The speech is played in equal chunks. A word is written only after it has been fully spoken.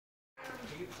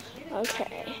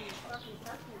Okay.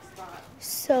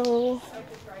 So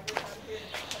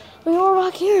we were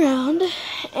walking around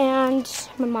and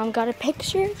my mom got a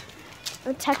text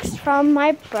from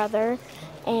my brother,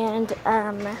 and she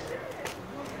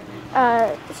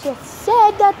had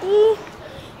said that the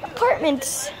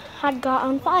apartments had got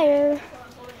on fire.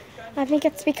 I think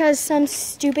it's because some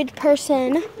stupid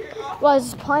person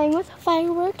was playing with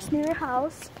fireworks near her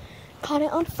house, caught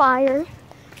it on fire.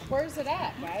 Where's it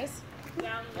at, guys?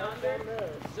 Down there.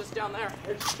 Just down there.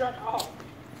 It's shut off.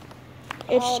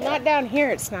 Not down here,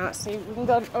 it's not. So we can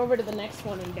go over to the next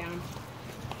one and down.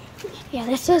 Yeah,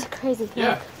 this is crazy.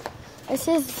 Yeah. This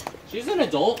is... She's an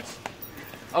adult.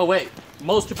 Oh, wait.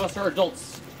 Most of us are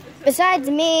adults. Besides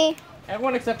me.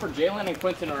 Everyone except for Jalen and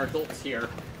Quentin are adults here.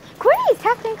 Quinny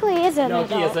technically is an adult.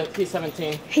 No, he isn't. He's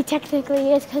 17. He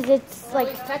technically is, because it's Well, like...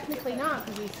 he's technically not,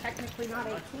 because he's technically not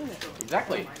 18.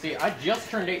 Exactly. See, I just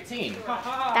turned 18.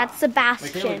 That's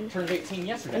Sebastian. Michaela turned 18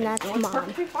 yesterday. And that's so it's Mom.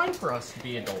 perfectly fine for us to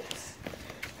be adults.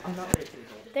 I'm not ready to be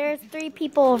adult. There's 3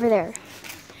 people over there.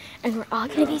 And we're all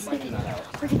going to be sleeping.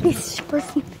 We're going to be super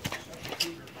sleeping.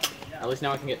 At least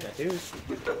now I can get tattoos.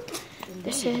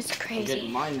 This is I'm crazy.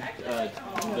 getting mine the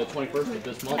 21st of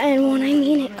this month. And when I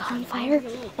mean it caught on fire,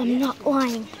 I'm not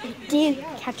lying. It did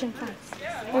catch on fire.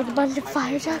 There's a bunch of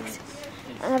fire trucks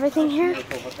and everything here.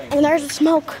 And there's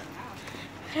smoke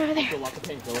right over there. Lots of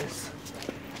painkillers.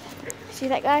 See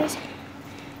that, guys?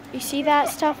 You see that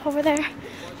stuff over there?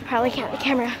 Probably can't. The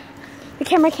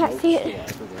camera can't see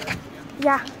it.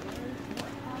 Yeah.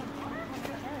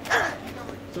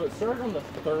 So it started on the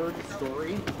 3rd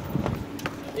story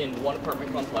in one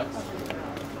apartment complex.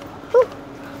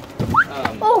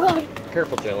 Oh god.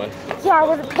 Careful, Jalen. Yeah, I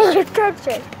wasn't paying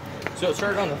attention. So it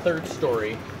started on the 3rd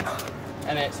story,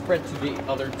 and then it spread to the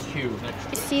other 2 next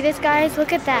to it. See this, guys?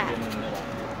 Look at that. In the middle.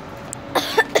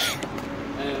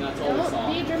 And that's all we Don't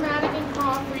saw. be dramatic and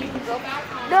cough, or you can go back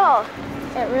home. No,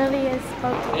 it really is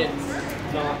spooky.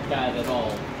 It's not bad at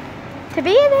all. To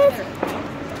be it is.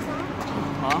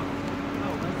 Huh?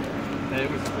 That it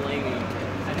was flaming.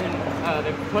 And then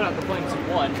they put out the flames in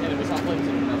one, and we saw flames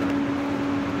in another.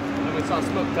 And we saw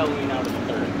smoke bellowing out of the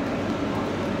 3rd.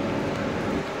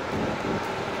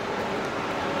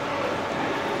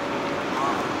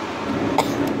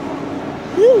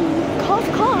 Cough,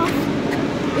 cough.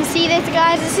 You see this,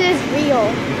 guys? This is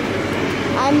real.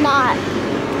 I'm not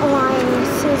lying.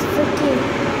 This is freaking...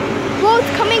 Well,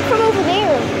 it's coming from over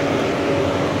there.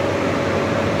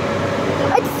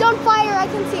 It's on fire. I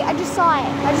can see. I just saw it.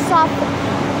 I just saw it.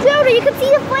 Dude, you can see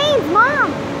the flames,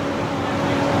 Mom.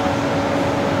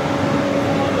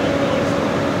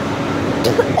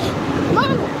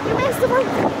 Mom, you missed the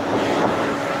flames.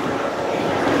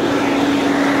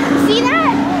 See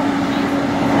that?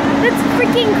 That's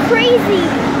freaking crazy.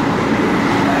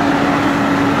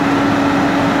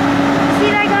 See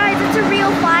that, guys? It's a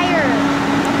real fire.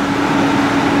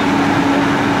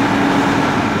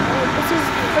 This is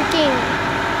freaking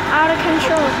out of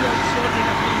control.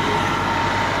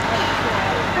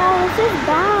 Oh, this is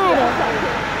bad.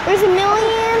 There's a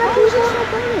million people.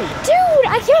 Dude,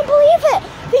 I can't believe it.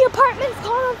 The apartment's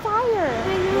caught on fire.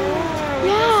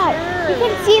 Yeah, you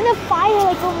can see the fire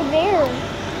like over there.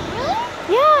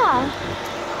 Yeah.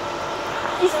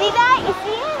 You see that? You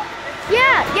see it?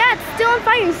 Yeah, it's still on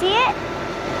fire. You see it?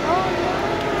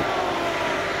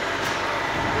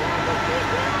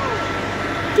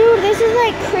 Dude, this is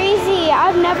like crazy.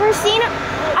 I've never seen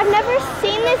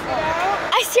this.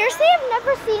 I seriously have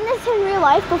never seen this in real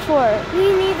life before.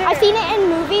 Me neither. I've seen it in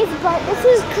movies, but this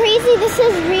is crazy. This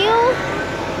is real.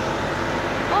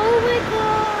 Oh my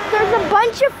god. There's a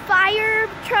bunch of fire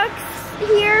trucks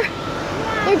here.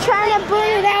 They're trying to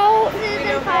burn it out.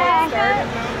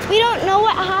 We don't know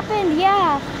what happened.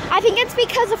 Yeah, I think it's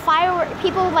because of fireworks.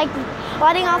 People like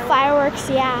letting off fireworks.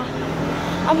 Yeah,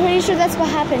 I'm pretty sure that's what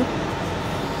happened.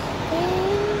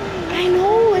 I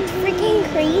know, it's freaking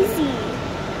crazy.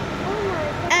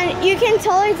 And you can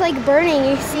tell it's like burning.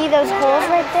 You see those holes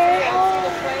right there?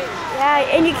 Yeah,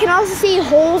 and you can also see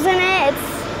holes in it.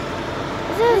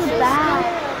 This is bad.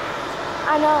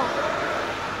 I know.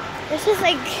 This is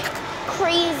like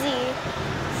crazy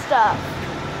stuff.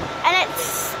 And it's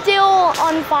still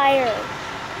on fire.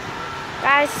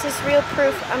 Guys, this is real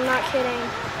proof. I'm not kidding.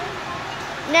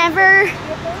 Never.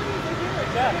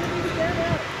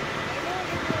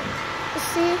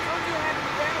 See?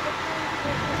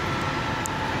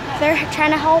 They're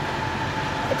trying to help.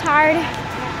 It's hard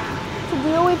to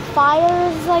deal with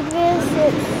fires like this.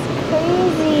 It's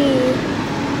crazy.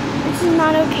 This is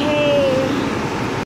not okay.